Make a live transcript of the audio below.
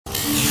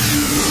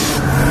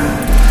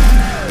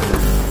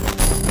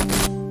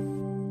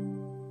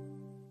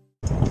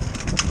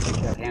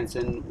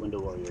Jensen, Window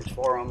Warriors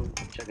Forum.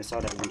 Check us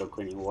out at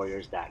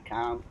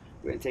windowcleaningwarriors.com.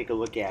 We're going to take a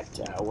look at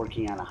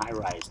working on a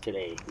high-rise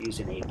today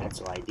using a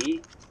Petzl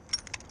ID.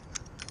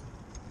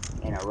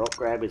 And our rope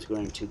grab is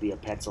going to be a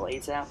Petzl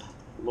ASAP.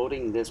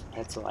 Loading this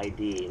Petzl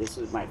ID, this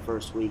is my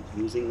first week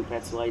using the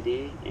Petzl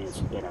ID, and it's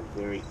been a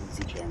very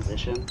easy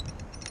transition.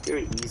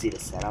 Very easy to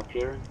set up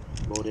here.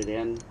 Load it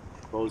in,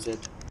 close it,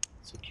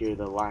 secure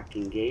the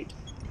locking gate,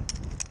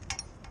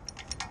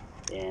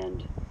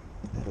 and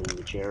putting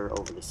the chair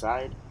over the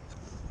side.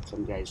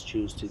 Some guys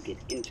choose to get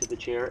into the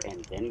chair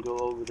and then go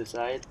over the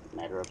side,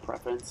 matter of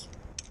preference.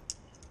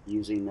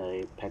 Using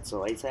the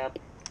Petzl ASAP,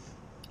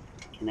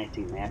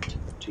 connecting that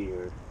to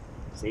your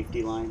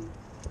safety line.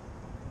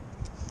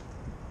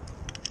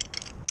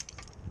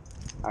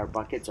 Our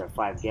buckets are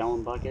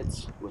 5-gallon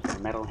buckets with a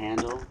metal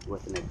handle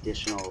with an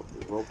additional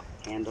rope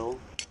handle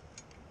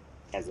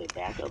as a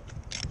backup.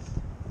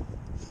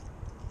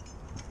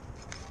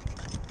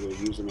 We're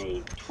using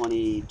a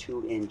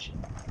 22-inch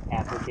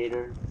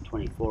applicator,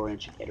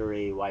 24-inch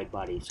Itaray wide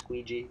body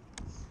squeegee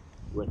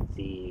with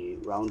the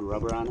round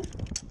rubber on it.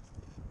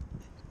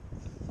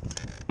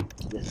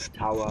 This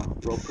Tawa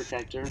rope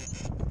protector,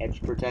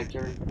 edge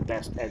protector,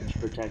 best edge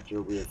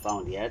protector we have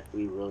found yet.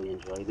 We really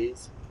enjoy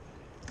these.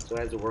 So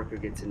as the worker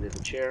gets into the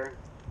chair,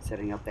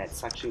 setting up that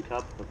suction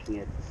cup, hooking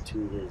it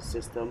to his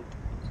system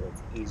so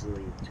it's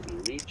easily to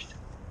be reached,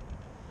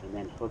 and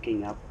then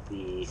hooking up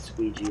the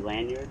squeegee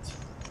lanyards,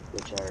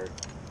 which are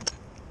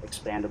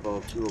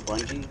expandable tool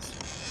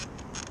bungees,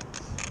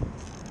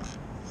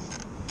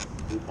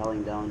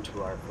 repelling down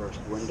to our first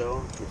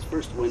window. This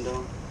first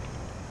window,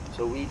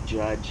 so we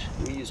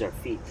use our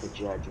feet to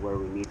judge where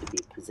we need to be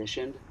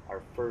positioned.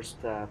 Our first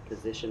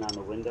position on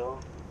the window,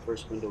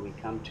 first window we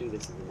come to,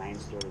 this is a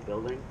 9-story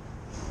building.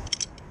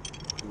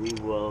 We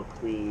will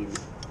clean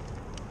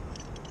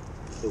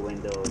the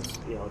windows,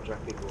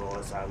 directly below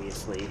us,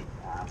 obviously,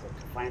 but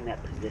to find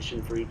that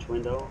position for each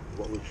window,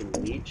 what we can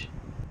reach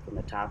from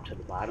the top to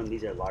the bottom.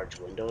 These are large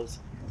windows.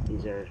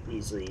 These are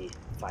easily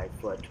 5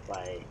 foot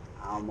by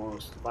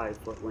almost 5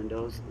 foot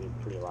windows. They're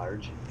pretty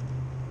large.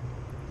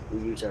 We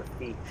use our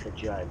feet to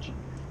judge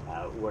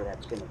where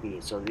that's going to be.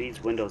 So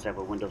these windows have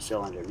a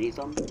windowsill underneath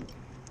them.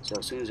 So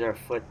as soon as our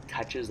foot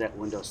touches that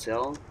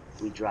windowsill,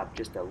 we drop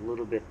just a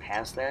little bit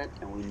past that,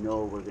 and we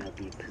know we're going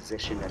to be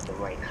positioned at the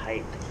right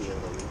height to be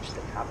able to reach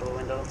the top of the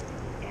window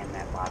and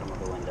that bottom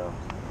of the window.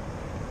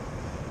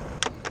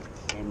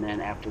 And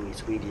then after we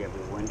squeegee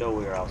every window,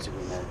 we're also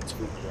going to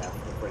squeegee off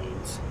the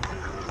frames and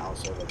then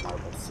also the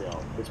marble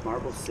sill. This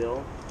marble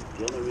sill,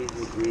 the only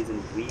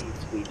reason we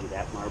squeegee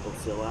that marble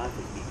sill off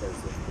is because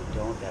if we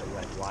don't, that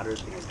wet water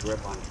is going to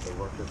drip onto the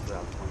worker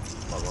from once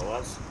it's below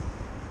us.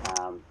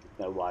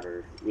 The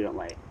water, we don't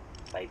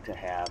like to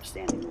have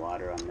standing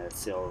water on the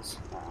sills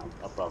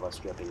above us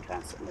dripping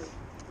constantly.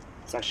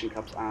 Suction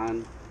cups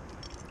on.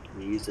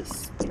 We use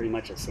this pretty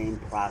much the same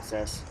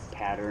process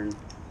pattern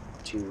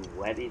to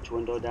wet each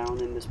window down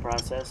in this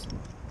process,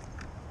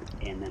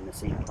 and then the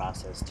same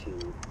process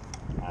to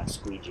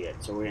squeegee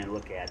it. So we're going to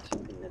look at,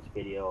 in this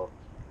video,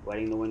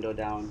 wetting the window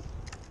down,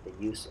 the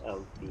use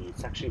of the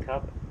suction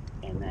cup,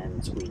 and then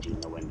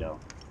squeegeeing the window.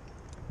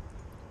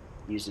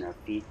 Using our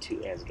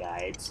feet as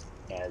guides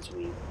as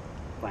we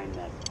find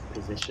that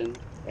position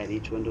at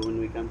each window when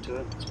we come to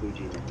it,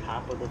 squeegeeing the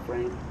top of the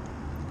frame,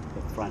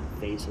 the front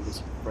face of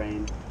this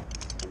frame,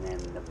 and then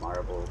the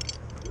marble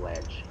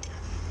ledge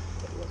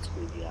that we'll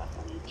squeegee off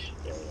on each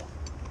area.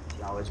 So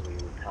now as we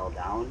rappel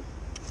down,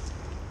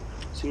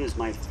 as soon as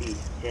my feet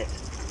hit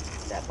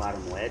that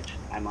bottom wedge,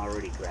 I'm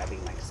already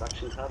grabbing my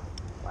suction cup,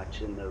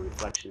 watching the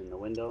reflection in the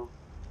window.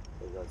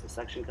 There goes the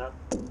suction cup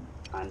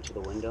onto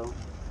the window.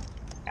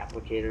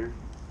 Applicator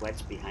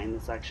wets behind the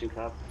suction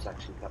cup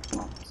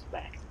pops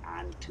back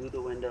onto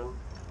the window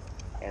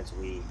as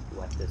we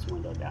wet this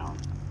window down.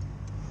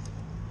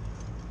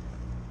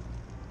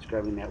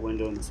 Scrubbing that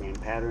window in the same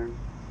pattern,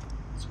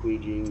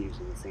 squeegeeing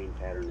using the same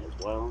pattern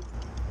as well.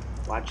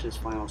 Watch this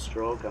final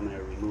stroke. I'm going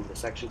to remove the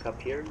suction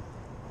cup here,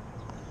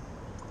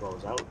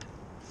 close out,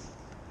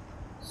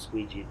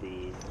 squeegee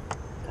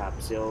the top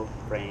sill,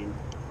 frame,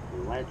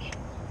 and ledge.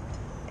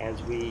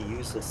 As we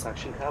use the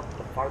suction cup,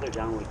 the farther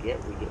down we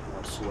get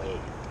more sway.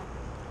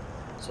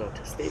 So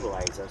to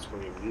stabilize us, we're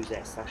going to use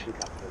that suction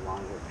cup for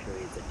longer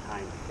periods of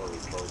time before we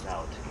close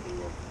out, and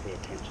we'll pay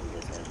attention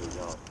to this as we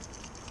go.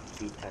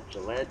 Feet touch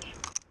the ledge.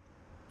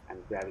 I'm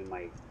grabbing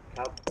my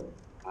cup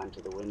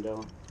onto the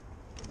window,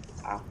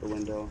 off the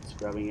window,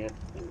 scrubbing it,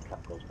 and the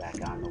cup goes back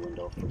on the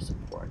window for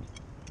support.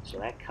 So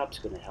that cup's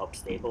going to help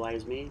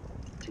stabilize me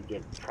to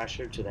give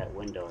pressure to that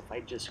window. If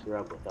I just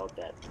scrub without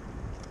that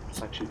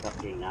suction cup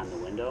being on the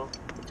window,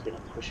 it's going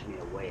to push me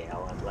away.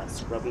 I'll have less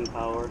scrubbing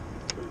power.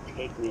 It's going to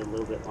take me a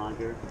little bit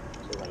longer.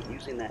 So by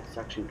using that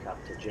suction cup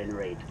to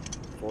generate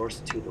force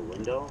to the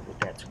window with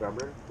that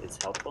scrubber is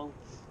helpful.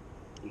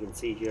 You can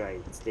see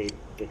here the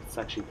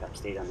suction cup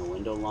stayed on the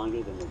window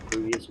longer than the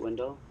previous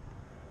window.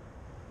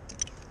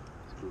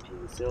 Squeegee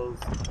the sills.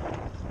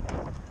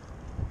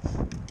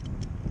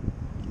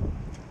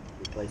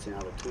 Replacing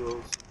all the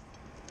tools.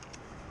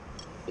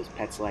 This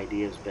Petzl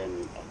ID has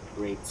been a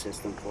Great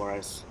system for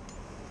us.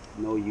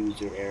 No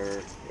user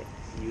error. If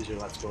the user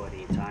lets go at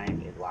any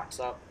time, it locks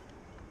up.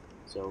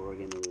 So we're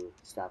going to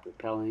stop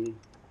repelling,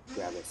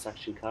 grab a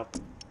suction cup to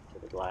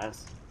the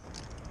glass,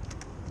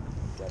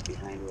 right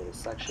behind where the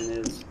suction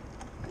is,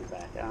 and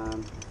back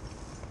on.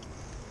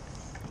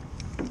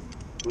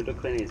 Window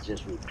cleaning is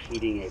just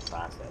repeating a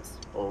process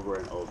over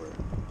and over.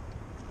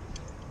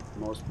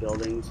 Most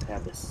buildings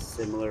have a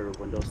similar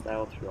window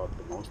style throughout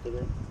the most of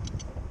it.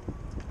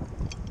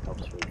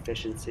 Helps for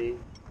efficiency.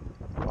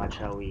 Watch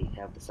how we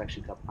have the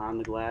suction cup on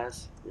the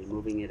glass,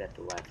 removing it at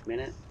the last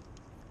minute.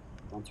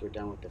 Once we're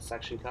done with the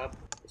suction cup,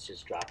 it's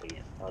just dropping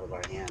it out of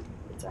our hand.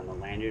 It's on the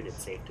lanyard,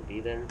 it's safe to be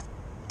there.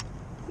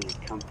 Be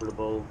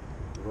comfortable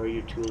where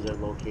your tools are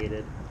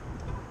located,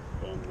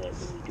 and that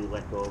when you do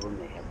let go of them,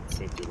 they have the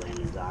safety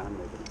lanyards on them,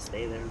 they're going to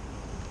stay there.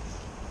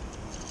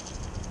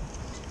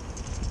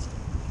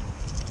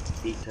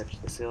 Feet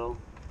touch the sill,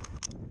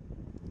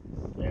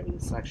 grabbing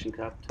the suction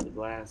cup to the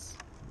glass.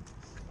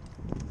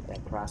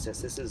 That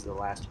process, this is the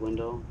last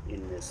window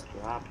in this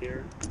drop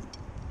here.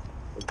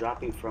 We're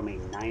dropping from a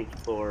 9th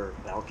floor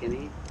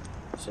balcony,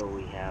 so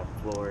we have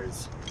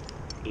floors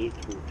 8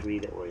 through 3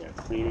 that we are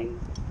cleaning.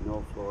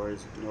 No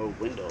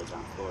windows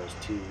on floors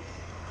 2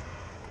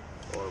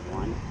 or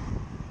 1.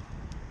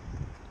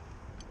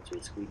 As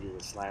we squeegee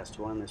this last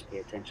one, let's pay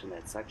attention to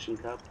that suction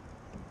cup.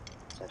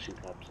 Suction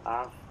cup's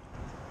off,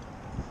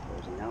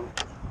 closing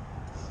out.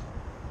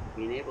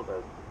 Being able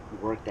to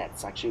work that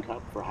suction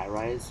cup for high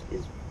rise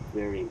is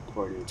very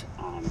important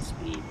on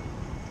speed.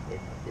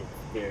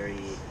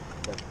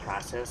 The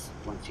process,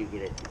 once you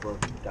get it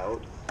worked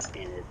out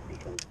and it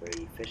becomes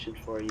very efficient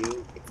for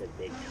you, it's a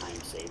big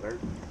time saver.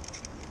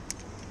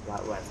 A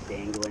lot less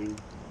dangling.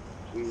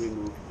 We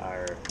remove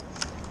our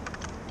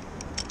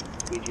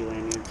squeegee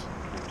lanyards,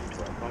 connect it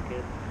to our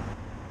bucket.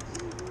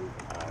 We remove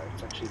our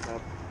suction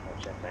cup,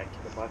 attach that back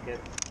to the bucket.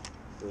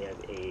 We have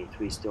a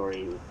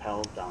 3-story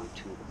rappel down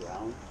to the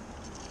ground.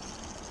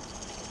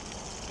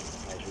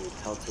 As we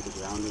rappel to the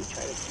ground, we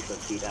try to keep our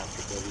feet off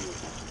the building as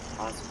much as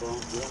possible.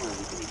 We don't want to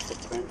leave any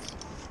footprints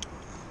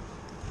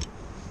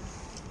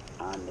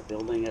on the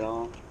building at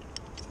all.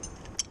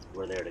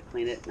 We're there to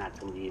clean it, not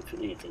to leave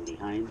anything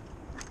behind.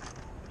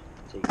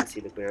 So you can see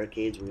the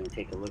barricades. We're going to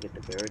take a look at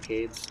the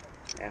barricades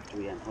after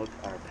we unhook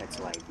our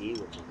Petzl ID,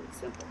 which is a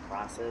simple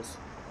process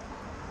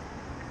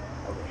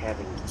of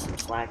having some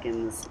slack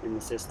in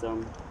the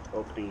system,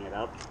 opening it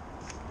up.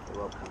 The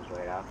rope comes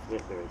right off of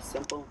it, very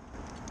simple.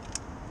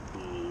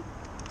 The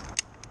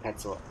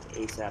Petzl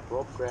ASAP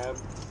rope grab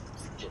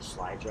just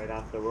slides right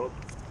off the rope.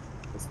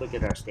 Let's look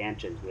at our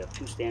stanchions. We have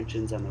 2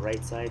 stanchions on the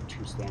right side,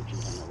 2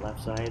 stanchions on the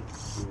left side,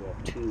 and we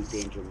have 2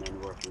 danger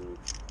men working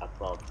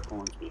above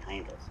cones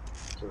behind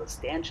us. So the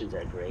stanchions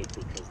are great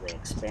because they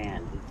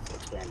expand. These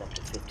expand up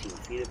to 15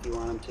 feet if you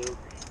want them to.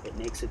 It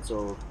makes it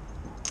so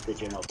the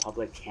general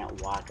public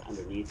can't walk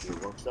underneath your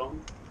work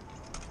zone.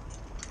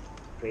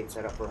 Great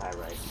setup for high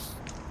rise.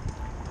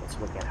 Let's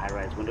look at high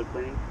rise window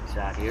cleaning.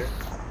 Shot here.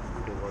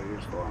 Window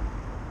Warriors Forum.